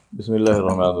بسم الله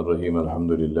الرحمن الرحيم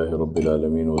الحمد لله رب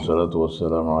العالمين والصلاة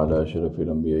والسلام على أشرف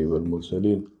الأنبياء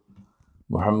والمرسلين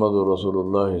محمد رسول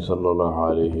الله صلى الله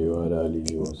عليه وعلى آله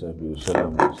وصحبه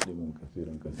وسلم تسليما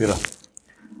كثيرا كثيرا.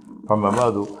 From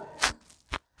Ahmadu,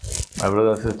 my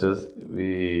brothers and sisters,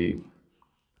 we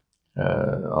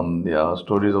on the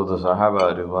stories of the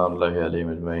Sahaba Ridwanullahi alayhim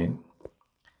ajma'in.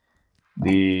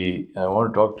 I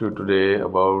want to talk to you today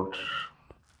about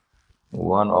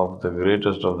one of the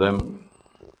greatest of them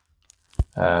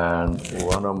and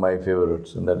one of my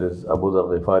favorites, and that is Abu Dharr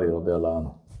Ghifari radiallahu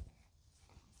anhu.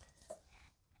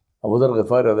 Abu Dharr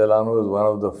Ghifari radiallahu anhu is one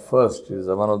of the first, he is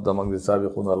one of the among the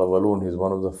Sabiqun al-Awwalun, he is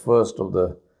one of the first of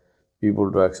the people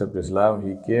to accept Islam.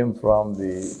 He came from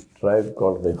the tribe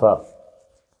called Ghifar,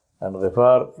 and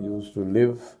Ghifar used to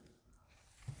live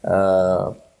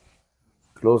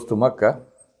close to Makkah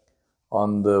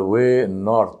on the way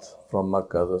north from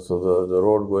Makkah, so the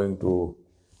road going to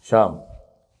Sham.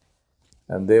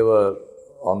 And they were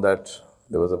on that,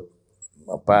 there was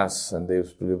a pass and they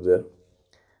used to live there.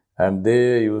 And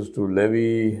they used to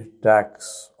levy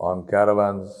tax on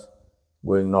caravans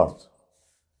going north.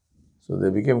 So they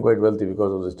became quite wealthy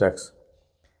because of this tax.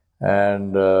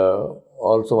 And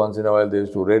also once in a while they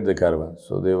used to raid the caravans.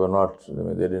 So they were not,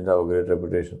 they didn't have a great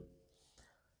reputation.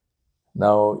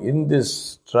 Now in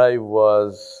this tribe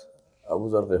was Abu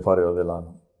Dharr Ghifari radiallahu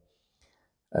anhu.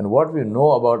 And what we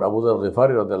know about Abu Dharr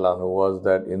Ghifari radiallahu anhu was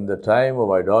that in the time of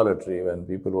idolatry, when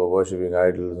people were worshipping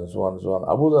idols and so on and so on,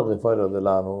 Abu Dharr Ghifari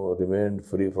radiallahu anhu remained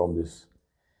free from this.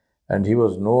 And he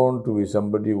was known to be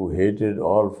somebody who hated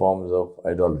all forms of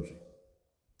idolatry.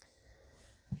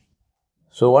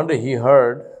 So one day he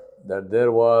heard that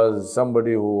there was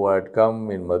somebody who had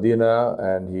come in Medina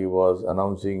and he was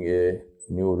announcing a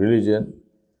new religion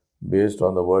based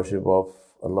on the worship of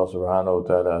Allah subhanahu wa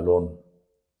ta'ala alone.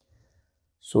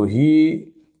 So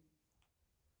he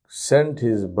sent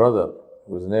his brother,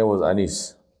 whose name was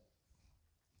Anis.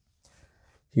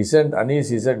 He sent Anis,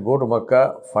 he said, go to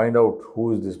Makkah, find out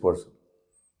who is this person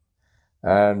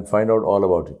and find out all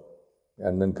about him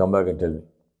and then come back and tell me.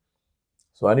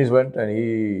 So Anis went and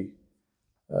he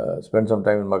spent some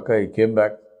time in Makkah. He came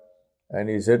back and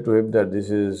he said to him that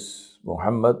this is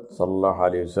Muhammad sallallahu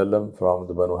alayhi wasallam from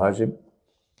the Banu Hashim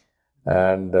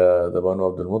and the Banu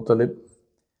Abdul Muttalib.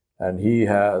 And he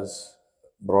has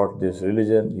brought this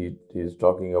religion. He is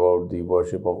talking about the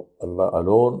worship of Allah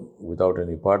alone, without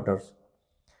any partners.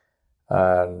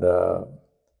 And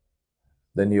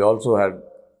then he also had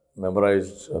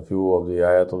memorized a few of the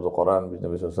ayat of the Quran which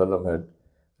Nabi Sallallahu Alaihi Wasallam had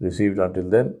received until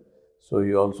then. So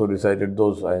he also recited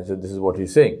those. I said, this is what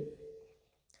he's saying.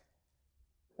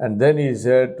 And then he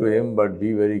said to him, but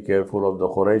be very careful of the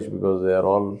Quraysh because they are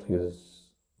all his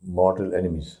mortal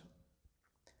enemies.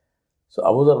 So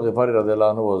Abu Dharr Ghifari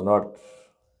radiallahu anhu was not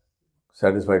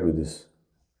satisfied with this.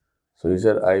 So he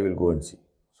said, I will go and see.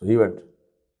 So he went.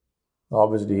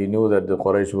 Obviously he knew that the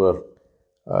Quraysh were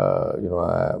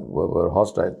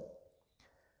hostile.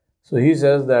 So he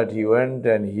says that he went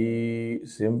and he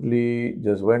simply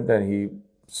just went and he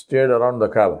stayed around the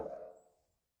Kaaba,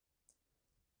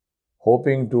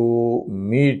 hoping to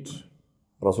meet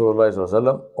Rasulullah sallallahu alaihi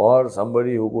wasallam or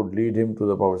somebody who could lead him to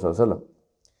the Prophet sallallahu alaihi wasallam.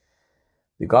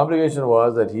 The complication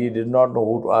was that he did not know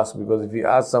who to ask, because if he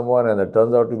asked someone and it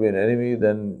turns out to be an enemy,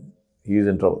 then he is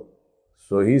in trouble.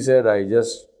 So he said, I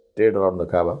just stayed around the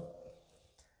Kaaba.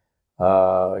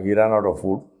 He ran out of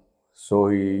food, so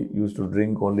he used to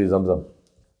drink only Zamzam.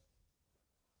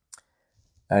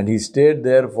 And he stayed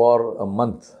there for a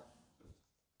month,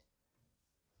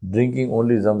 drinking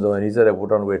only Zamzam. And he said, I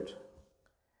put on weight.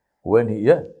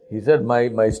 He said,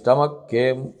 my stomach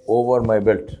came over my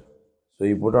belt. So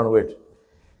he put on weight.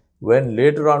 When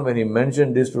later on, when he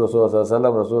mentioned this to Rasulullah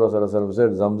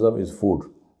said, Zamzam is food.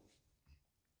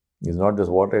 It's not just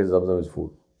water, Zamzam is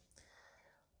food.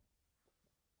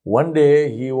 One day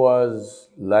he was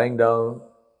lying down,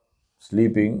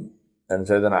 sleeping, and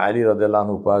Sayyidina Ali radiallahu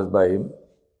anhu passed by him.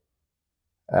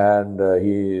 And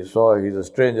he saw he's a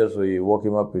stranger, so he woke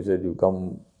him up. He said, you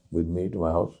come with me to my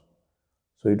house.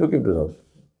 So he took him to his house.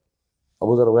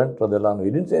 Abu Dharr went radiallahu anhu. He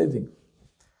didn't say anything.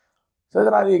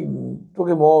 Sayyidina Ali took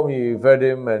him home, he fed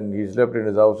him and he slept in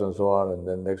his house and so on. And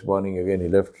then next morning again he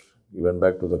left. He went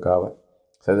back to the Kaaba.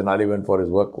 Sayyidina Ali went for his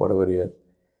work, whatever he had.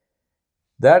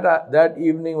 That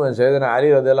evening when Sayyidina Ali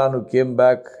radiallahu anhu came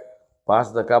back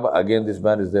past the Kaaba, again this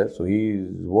man is there. So he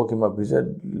woke him up. He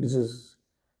said,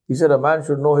 a man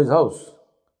should know his house.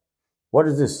 What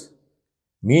is this?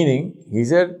 Meaning, he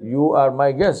said, you are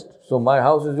my guest. So my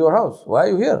house is your house. Why are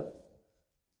you here?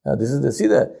 Now this is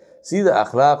see the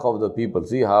akhlaq of the people.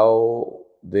 See how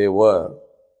they were.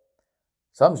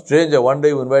 Some stranger one day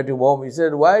you invite him home. He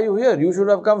said, why are you here? You should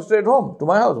have come straight home to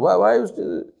my house. Why are you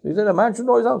still? He said, a man should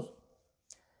know his house.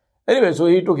 Anyway, so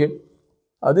he took him.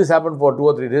 This happened for 2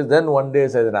 or 3 days. Then one day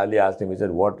Sayyidina Ali asked him, he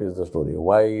said, what is the story?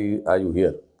 Why are you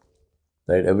here?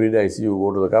 Right? Every day I see you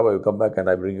go to the Kaaba, you come back and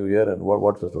I bring you here, and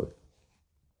what's the story?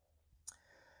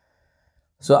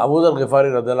 So Abu Dharr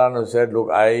Ghifari radiallahu anhu said, look,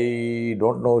 I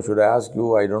don't know, should I ask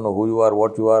you? I don't know who you are,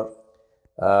 what you are.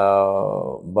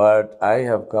 But I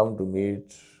have come to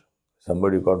meet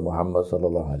somebody called Muhammad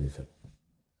sallallahu alaihi wasallam.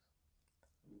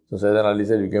 So Sayyidina Ali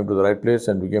said, you came to the right place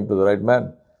and you came to the right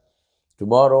man.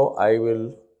 Tomorrow I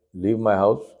will leave my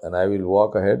house and I will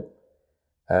walk ahead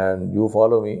and you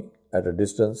follow me at a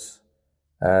distance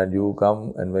and you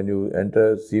come, and when you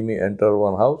see me enter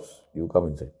one house, you come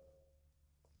inside.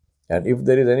 And if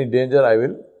there is any danger, I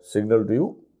will signal to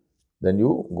you, then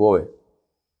you go away.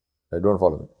 Don't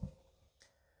follow me.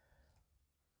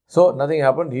 So nothing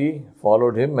happened. He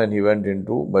followed him and he went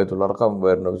into Baytul Arqam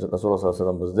where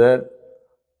Rasulullah was there.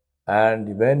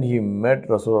 And when he met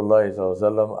Rasulullah,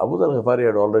 Abu Dharr Ghifari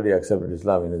had already accepted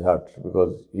Islam in his heart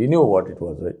because he knew what it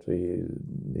was, right? So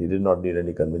he did not need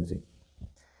any convincing.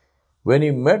 When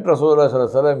he met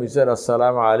Rasulullah, he said,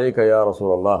 Assalamu alayka ya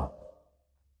Rasulullah.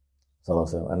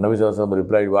 And Nabi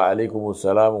replied, Wa alaykum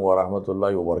assalam wa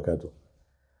rahmatullahi wa barakatuh.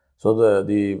 So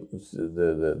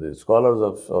the scholars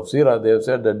of Sirah, they have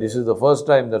said that this is the first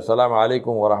time that Salaam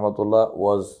alaikum wa rahmatullah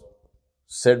was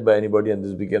said by anybody, and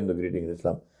this became the greeting in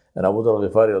Islam. And Abu Dharr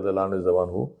Ghifari is the one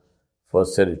who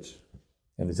first said it.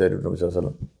 And he said it to Nabi Sallallahu Alaihi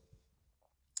Wasallam.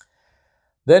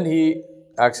 Then he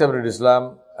accepted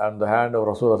Islam at the hand of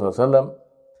Rasulullah Sallallahu Alaihi Wasallam,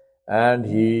 and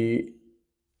he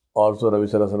also, Nabi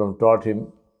Sallallahu Alaihi Wasallam taught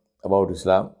him about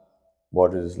Islam,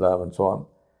 what is Islam and so on.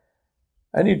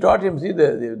 And he taught him, see,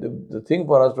 the thing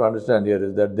for us to understand here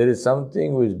is that there is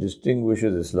something which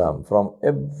distinguishes Islam from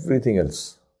everything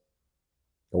else.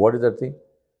 What is that thing?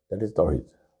 That is Tawheed.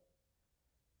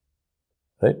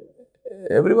 Right?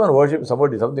 Everyone worships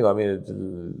somebody, something. I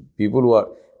mean, people who are,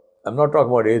 I'm not talking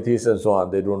about atheists and so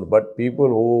on, they don't, but people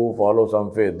who follow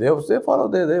some faith, they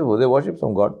worship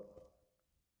some God.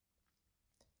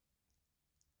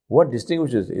 What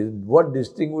distinguishes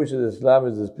Islam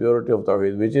is this purity of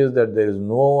Tawheed, which is that there is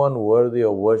no one worthy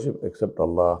of worship except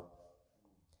Allah.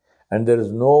 And there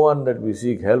is no one that we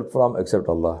seek help from except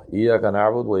Allah. Iyaka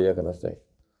na'bud wa iyaka nasta'in.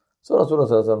 So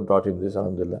Rasulullah taught him this,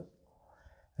 alhamdulillah.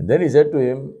 And then he said to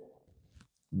him,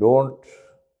 don't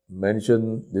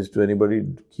mention this to anybody,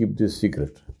 keep this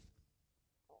secret.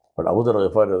 But Abu Dharr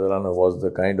Ghifari was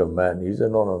the kind of man, he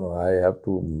said, no,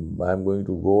 I'm going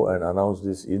to go and announce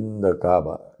this in the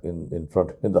Kaaba, in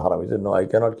front, in the Haram. He said, no, I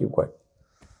cannot keep quiet.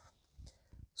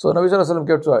 So Nabi Sallallahu Alaihi Wasallam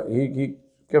kept silent. He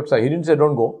kept silent. He didn't say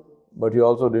don't go, but he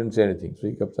also didn't say anything. So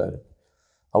he kept silent.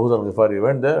 Abu Dharr Ghifari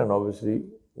went there, and obviously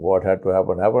what had to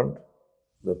happen happened.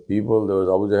 The people, there was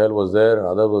Abu Jahl was there and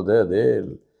others were there. They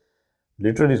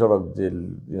literally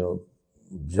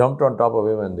jumped on top of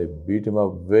him and they beat him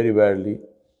up very badly.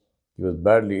 He was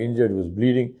badly injured, he was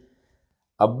bleeding.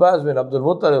 Abbas bin Abdul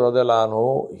Muttalib radiallahu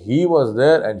anhu, he was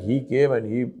there and he came and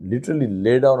he literally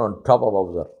lay down on top of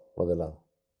Abu Dharr radiallahu anhu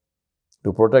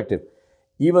to protect him.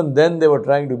 Even then they were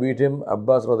trying to beat him.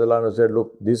 Abbas radiallahu anhu said,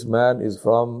 look, this man is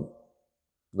from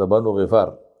the Banu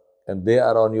Ghifar and they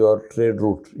are on your trade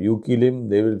route. You kill him,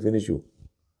 they will finish you.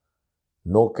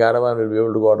 No caravan will be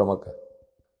able to go out of Makkah.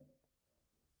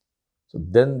 So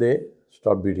then they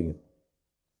stopped beating him.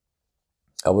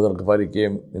 Abu Dharr Ghifari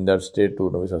came in that state to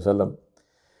Nabi Sallallahu Alaihi Wasallam.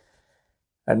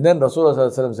 And then Rasulullah Sallallahu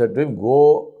Alaihi Wasallam said to him,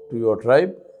 go to your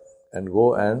tribe and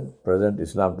go and present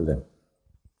Islam to them.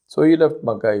 So he left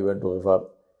Makkah, he went to Ghifar,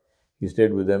 he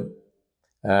stayed with them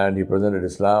and he presented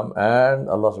Islam, and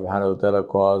Allah subhanahu wa ta'ala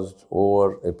caused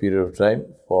over a period of time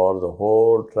for the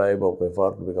whole tribe of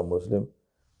Ghifar to become Muslim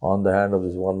on the hand of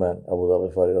this one man, Abu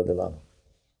Dharr Ghifari radiallahu anhu.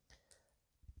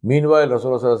 Meanwhile,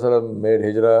 Rasulullah Sallallahu Alaihi Wasallam made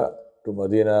hijrah to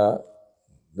Medina.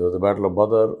 There was the Battle of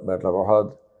Badr, Battle of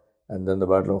Uhud, and then the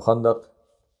Battle of Khandaq.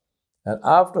 And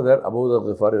after that, Abu Dharr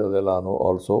Ghifari radiallahu anhu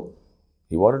also,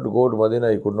 he wanted to go to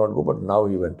Medina, he could not go, but now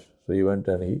he went. So he went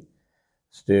and he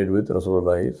stayed with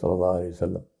Rasulullah Sallallahu Alaihi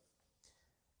Wasallam.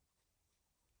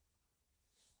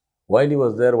 While he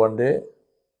was there one day,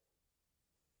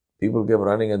 people came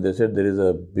running and they said there is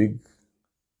a big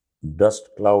dust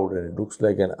cloud and it looks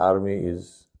like an army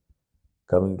is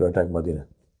coming to attack Medina.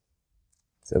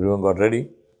 So everyone got ready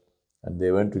and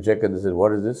they went to check and they said,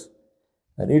 what is this?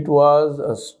 And it was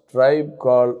a tribe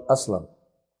called Aslam.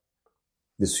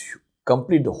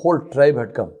 The whole tribe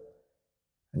had come.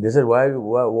 And they said,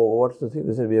 what's the thing?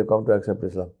 They said, we have come to accept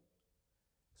Islam.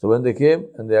 So when they came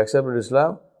and they accepted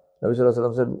Islam, Nabi Sallallahu Alaihi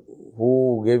Wasallam said,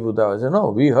 who gave you that? I said, no,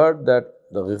 we heard that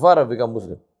the Ghifar have become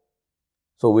Muslim.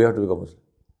 So we have to become Muslim.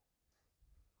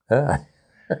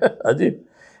 Ajib.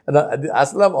 And the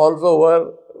Aslam also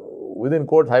were within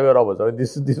quote highway robbers. I mean,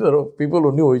 these are people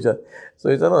who knew each other. So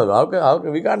he said, no, how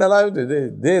can we can't allow it.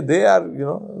 They are,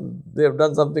 they have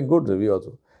done something good. We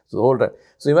also. So the whole time.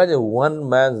 So imagine one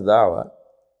man's da'wah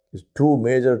is two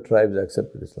major tribes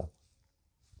accepted Islam.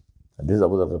 And this is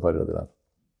Abu Dharr Ghifari Radhiyallahu Anhu.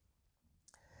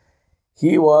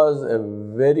 He was a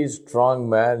very strong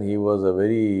man. He was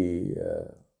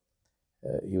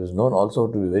he was known also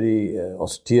to be very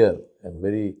austere and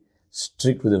very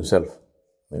strict with himself.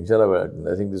 Inshallah,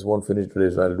 I think this won't finish today,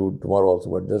 so I'll do tomorrow also.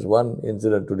 But just one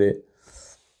incident today.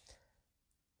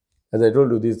 As I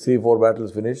told you, these 3-4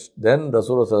 battles finished. Then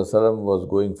Rasulullah was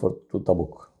going to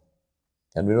Tabuk.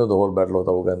 And we know the whole battle of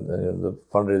Tabuk and the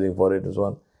fundraising for it and so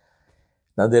on.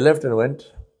 Now they left and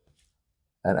went.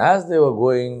 And as they were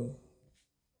going,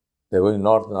 they're going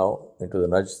north now into the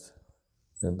Najd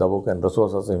in Tabuk, and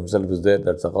Rasulullah himself is there.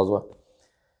 That's a Ghazwa.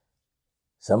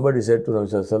 Somebody said to Nabi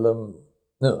Sallallahu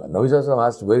Nabi Sallallahu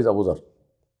asked, where is Abu Dharr?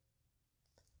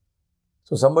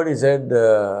 So somebody said,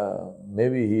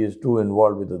 maybe he is too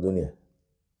involved with the dunya.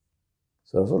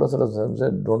 So Rasulullah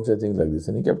said, don't say things like this.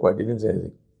 And he kept quiet, he didn't say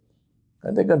anything.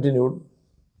 And they continued.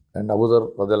 And Abu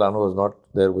Dharr Radhiyallahu Anhu was not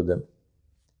there with them.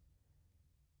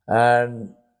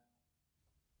 And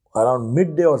around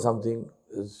midday or something,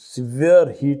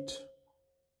 severe heat,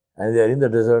 and they are in the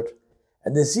desert,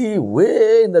 and they see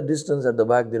way in the distance at the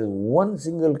back there is one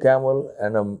single camel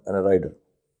and a rider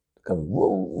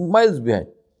coming miles behind,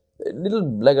 a little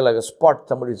like a spot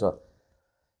somebody saw.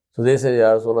 So they said,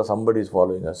 Ya Rasulullah, somebody is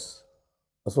following us.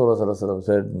 Rasulullah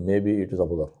said, maybe it is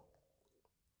Abu Dharr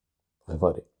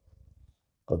Ghifari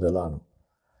Radhiyallahu Anhu.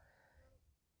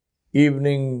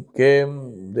 Evening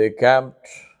came, they camped,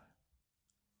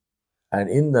 and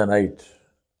in the night,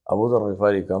 Abu Dharr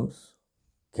Ghifari comes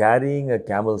carrying a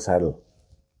camel saddle.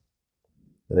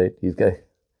 Right? He's carrying.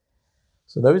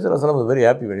 So Nabi Sallallahu Alaihi Wasallam was very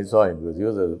happy when he saw him because he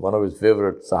was one of his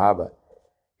favorite Sahaba.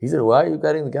 He said, why are you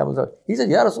carrying the camel saddle? He said,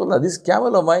 Ya Rasulullah, this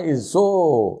camel of mine is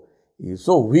so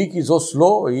weak, he's so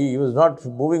slow, he was not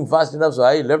moving fast enough, so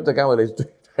I left the camel.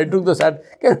 I took the saddle.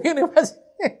 Can you imagine?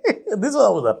 This was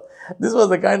Abu Dharr. This was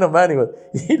the kind of man he was.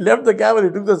 He left the camel, he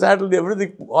took the saddle,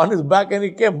 everything on his back, and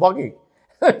he came walking.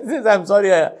 He says, I'm sorry,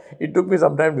 it took me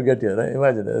some time to get here. Right?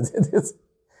 Imagine that.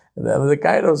 That was the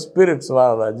kind of spirit,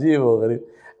 subhanAllah,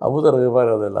 Abu Dharr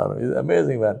Ghifari. He's an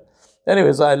amazing man.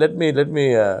 Anyway, so let me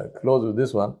close with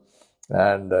this one.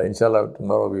 And inshallah,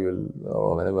 tomorrow we will,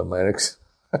 or whenever my next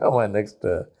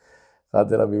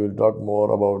Khatira, we will talk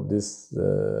more about this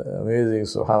amazing,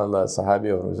 subhanAllah,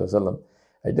 Sahabi of Nabi Sallallahu Alaihi Wasallam.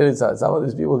 I tell you, some of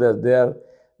these people, they are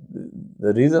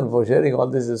the reason for sharing all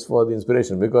this is for the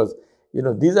inspiration, because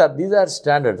these are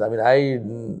standards. I mean,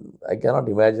 I cannot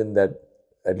imagine that.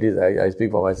 At least I speak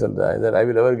for myself that I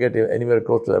will ever get anywhere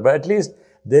close to that. But at least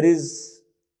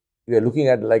we are looking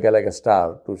at like a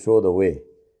star to show the way.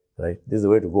 Right? This is the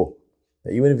way to go.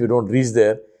 Even if you don't reach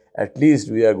there, at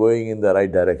least we are going in the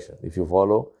right direction. If you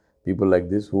follow people like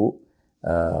this who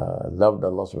loved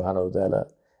Allah Subhanahu Wa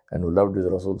Taala and who loved His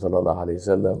Rasul Sallallahu Alaihi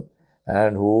Wasallam,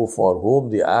 and for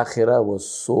whom the Akhirah was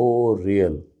so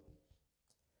real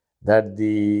that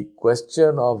the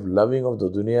question of loving of the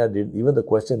dunya even the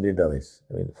question didn't arise.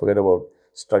 I mean, forget about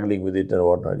struggling with it and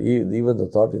whatnot. Even the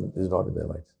thought is not in their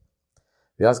minds.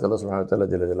 We ask Allah Subhanahu Wa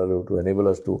Taala to enable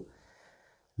us to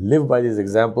live by these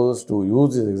examples, to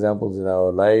use these examples in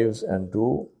our lives, and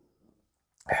to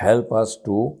help us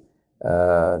to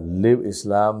live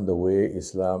Islam the way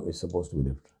Islam is supposed to be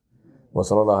lived. Wa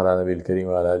sallallahu ala nabiyil kareem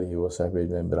wa ala alihi wa sahbihi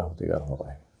ajma'in bi rahmatika ya arhamar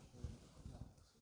rahimin.